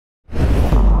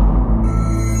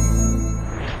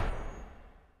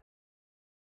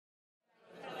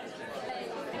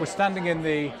We're standing in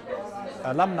the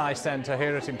Alumni Centre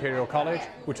here at Imperial College,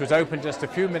 which was opened just a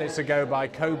few minutes ago by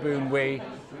Boon, Hwee,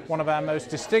 one of our most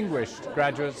distinguished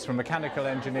graduates from mechanical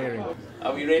engineering.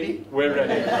 Are we ready? We're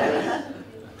ready.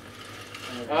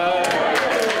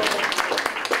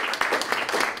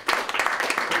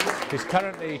 He's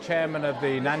currently chairman of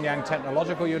the Nanyang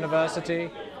Technological University.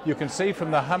 You can see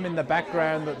from the hum in the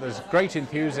background that there's great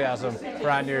enthusiasm for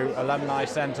our new Alumni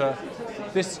Centre.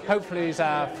 This hopefully is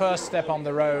our first step on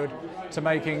the road to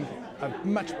making a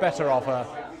much better offer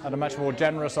and a much more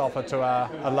generous offer to our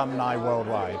alumni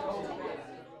worldwide.